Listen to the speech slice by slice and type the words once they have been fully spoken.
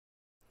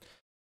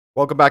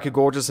Welcome back, you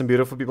gorgeous and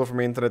beautiful people from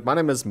the internet. My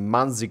name is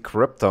Manzi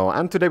Crypto,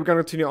 and today we're going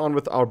to continue on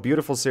with our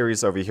beautiful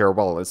series over here.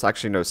 Well, it's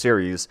actually no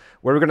series,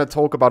 where we're going to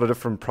talk about a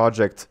different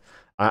project.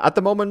 At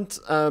the moment,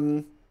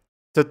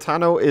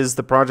 Titano is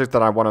the project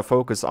that I want to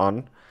focus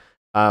on.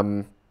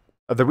 The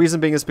reason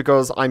being is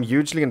because I'm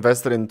hugely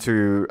invested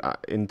into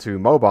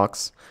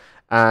Mobox,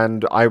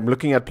 and I'm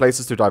looking at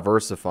places to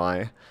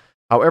diversify.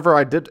 However,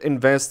 I did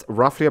invest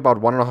roughly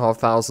about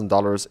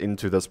 $1,500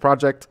 into this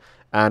project,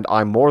 and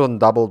I more than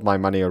doubled my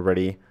money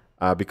already.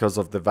 Because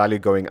of the value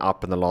going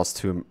up in the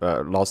last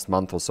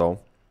month or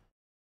so.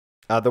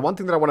 The one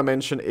thing that I want to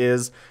mention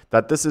is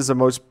that this is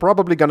most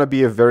probably going to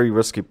be a very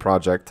risky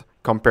project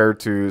compared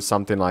to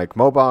something like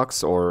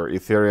Mobox or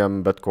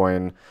Ethereum,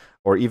 Bitcoin,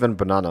 or even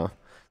Banana.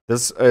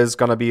 This is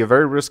going to be a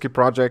very risky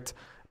project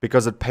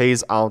because it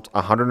pays out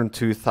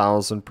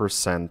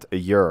 102,000% a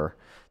year.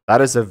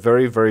 That is a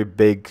very, very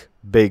big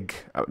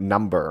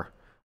number,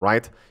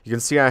 right? You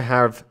can see I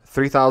have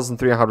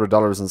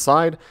 $3,300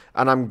 inside,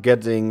 and I'm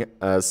getting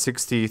almost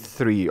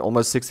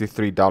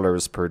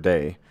 $63 per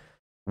day,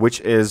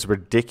 which is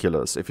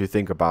ridiculous if you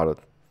think about it.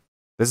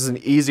 This is an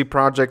easy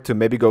project to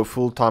maybe go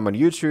full-time on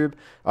YouTube,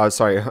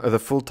 the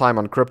full-time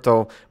on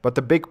crypto, but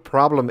the big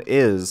problem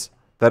is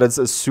that it's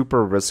a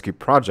super risky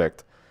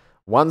project.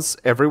 Once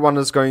everyone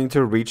is going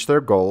to reach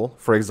their goal,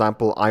 for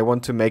example, I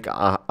want to make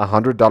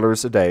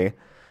 $100 a day,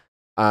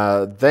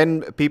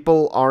 then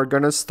people are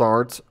going to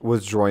start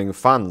withdrawing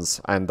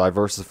funds and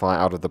diversify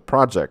out of the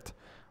project,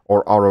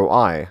 or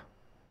ROI.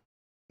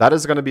 That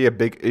is going to be a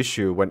big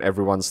issue when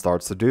everyone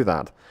starts to do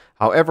that.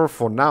 However,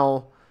 for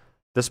now,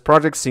 this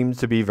project seems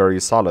to be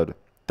very solid.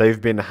 They've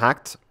been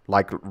hacked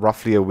like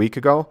roughly a week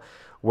ago,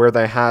 where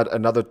they had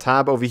another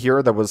tab over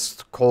here that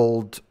was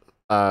called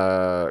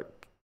Play,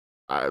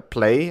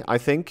 I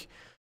think,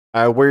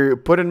 where you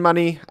put in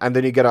money and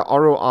then you get a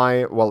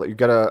ROI, well, you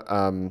get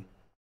a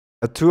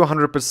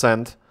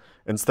 200%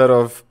 instead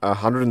of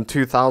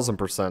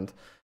 102,000%.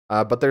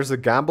 But there's a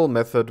gamble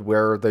method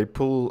where they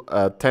pull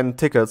 10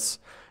 tickets,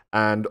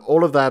 and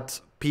all of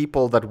that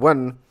people that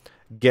win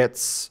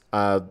gets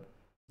the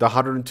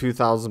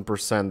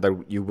 102,000%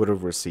 that you would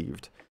have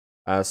received.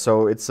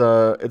 So it's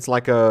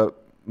like a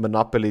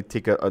monopoly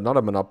ticket, not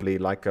a monopoly,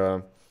 like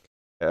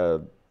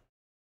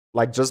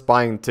just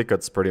buying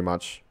tickets pretty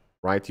much,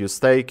 right? You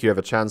stake, you have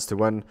a chance to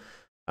win.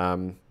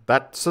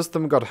 That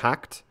system got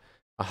hacked.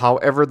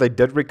 However, they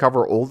did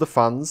recover all the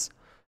funds.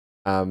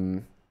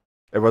 It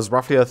was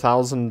roughly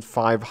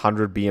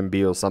 1,500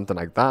 BNB or something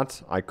like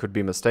that. I could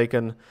be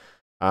mistaken.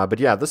 But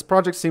yeah, this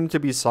project seemed to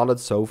be solid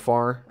so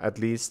far, at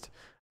least.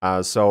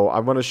 So I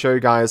want to show you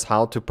guys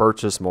how to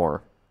purchase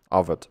more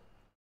of it.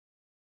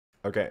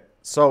 Okay,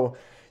 so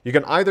you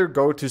can either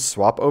go to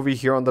swap over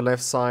here on the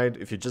left side.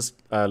 If you just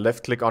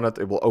left click on it,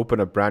 it will open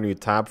a brand new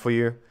tab for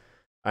you.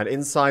 And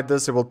inside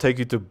this, it will take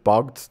you to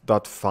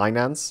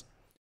TITANO.FINANCE.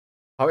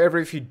 However,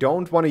 if you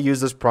don't want to use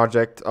this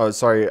project,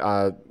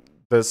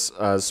 this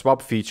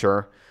swap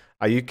feature,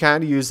 you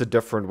can use a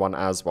different one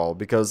as well.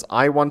 Because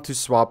I want to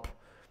swap,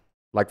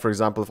 like for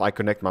example, if I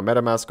connect my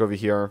MetaMask over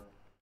here,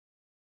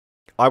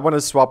 I want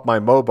to swap my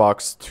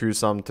Mobox to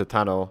some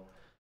Titano.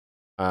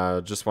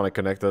 Just want to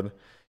connect it.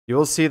 You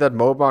will see that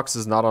Mobox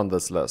is not on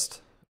this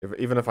list,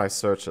 even if I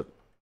search it.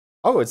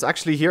 Oh, it's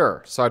actually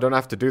here, so I don't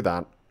have to do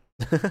that.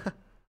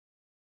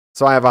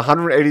 So I have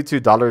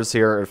 $182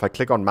 here. If I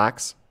click on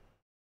max,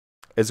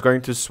 it's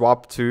going to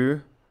swap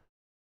to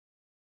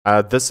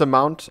this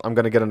amount. I'm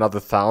going to get another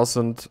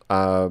 1,000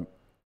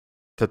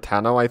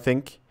 Titano, I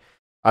think.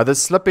 The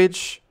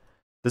slippage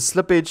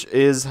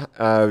is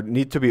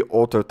need to be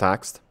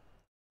auto-taxed.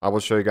 I will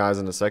show you guys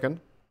in a second.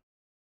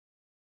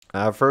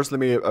 First, let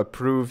me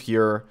approve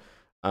here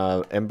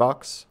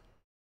inbox.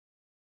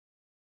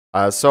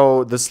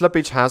 So the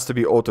slippage has to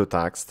be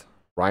auto-taxed,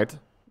 right?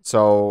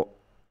 So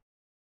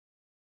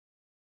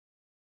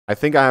I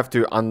think I have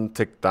to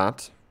untick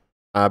that.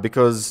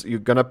 Because you're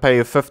going to pay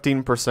a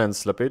 15%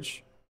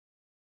 slippage.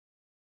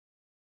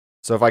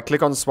 So if I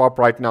click on swap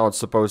right now, it's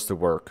supposed to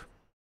work,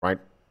 right?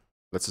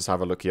 Let's just have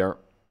a look here.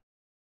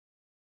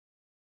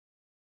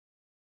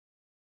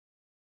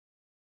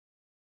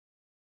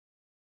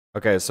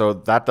 Okay, so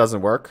that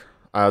doesn't work.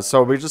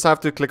 So we just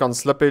have to click on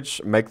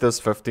slippage, make this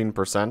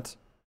 15%.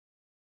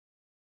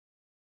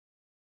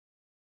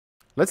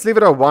 Let's leave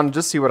it at 1,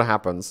 just see what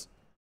happens.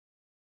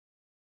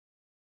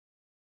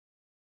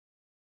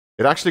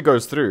 It actually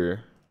goes through.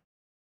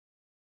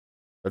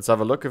 Let's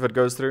have a look if it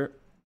goes through.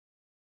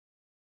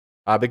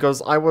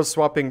 Because I was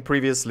swapping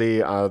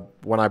previously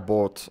when I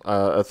bought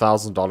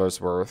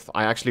 $1,000 worth.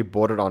 I actually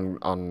bought it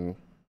on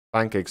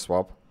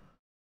PancakeSwap.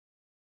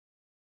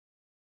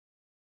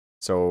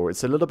 So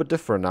it's a little bit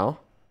different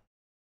now.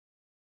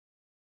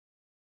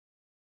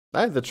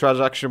 Hey, the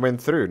transaction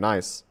went through.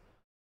 Nice.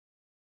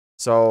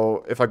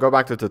 So if I go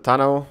back to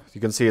Titano,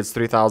 you can see it's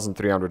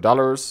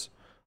 $3,300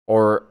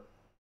 or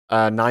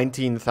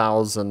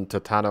 19,000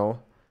 Titano.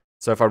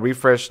 So if I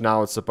refresh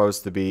now, it's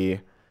supposed to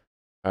be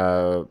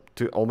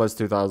almost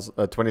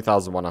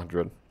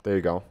 20,100. There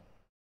you go.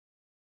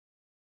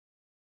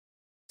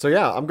 So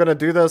yeah, I'm gonna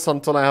do this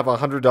until I have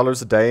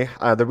 $100 a day.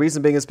 The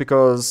reason being is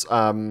because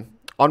on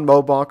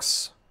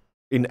Mobox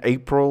in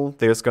April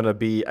there's gonna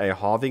be a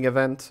halving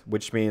event,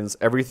 which means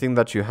everything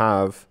that you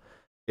have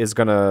is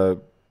gonna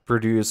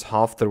produce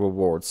half the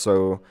reward.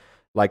 So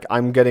like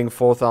I'm getting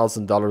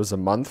 $4,000 a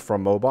month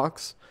from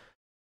Mobox.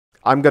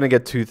 I'm gonna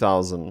get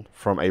 2,000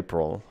 from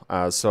April.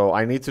 So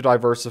I need to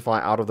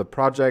diversify out of the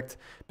project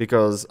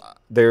because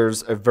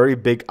there's a very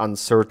big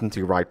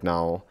uncertainty right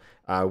now.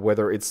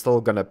 Whether it's still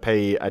going to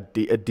pay a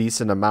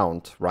decent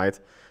amount, right?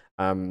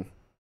 For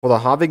the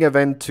halving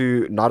event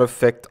to not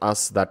affect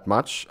us that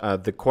much,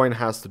 the coin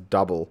has to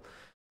double.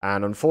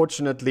 And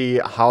unfortunately,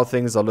 how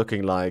things are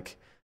looking like,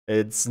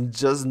 it's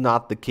just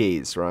not the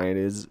case, right?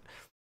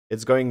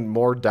 It's going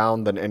more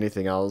down than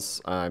anything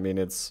else. I mean,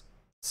 it's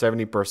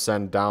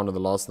 70% down in the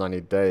last 90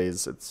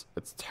 days. It's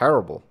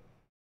terrible.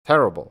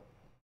 Terrible.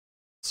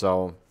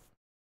 So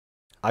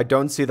I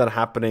don't see that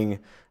happening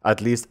at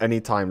least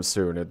anytime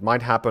soon. It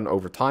might happen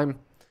over time,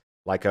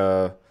 like 6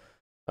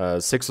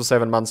 or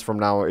 7 months from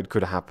now it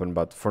could happen,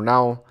 but for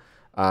now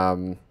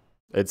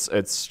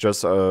it's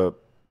just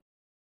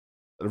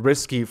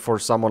risky for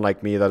someone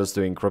like me that is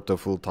doing crypto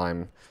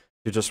full-time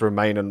to just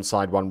remain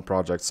inside one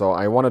project. So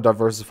I want to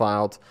diversify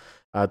out.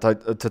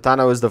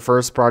 Titano is the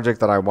first project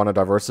that I want to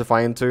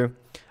diversify into.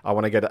 I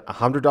want to get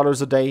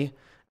 $100 a day,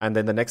 and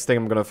then the next thing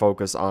I'm going to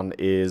focus on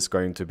is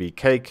going to be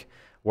Cake,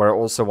 where I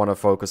also want to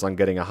focus on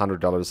getting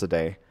 $100 a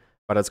day,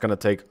 but it's going to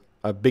take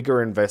a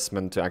bigger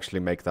investment to actually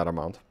make that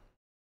amount.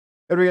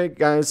 Anyway,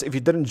 guys, if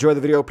you did enjoy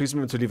the video, please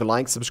remember to leave a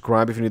like,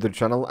 subscribe if you're new to the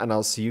channel, and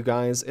I'll see you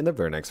guys in the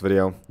very next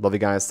video. Love you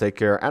guys, take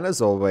care, and as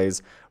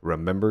always,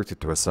 remember to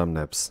twist some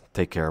nips.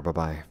 Take care,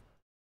 bye-bye.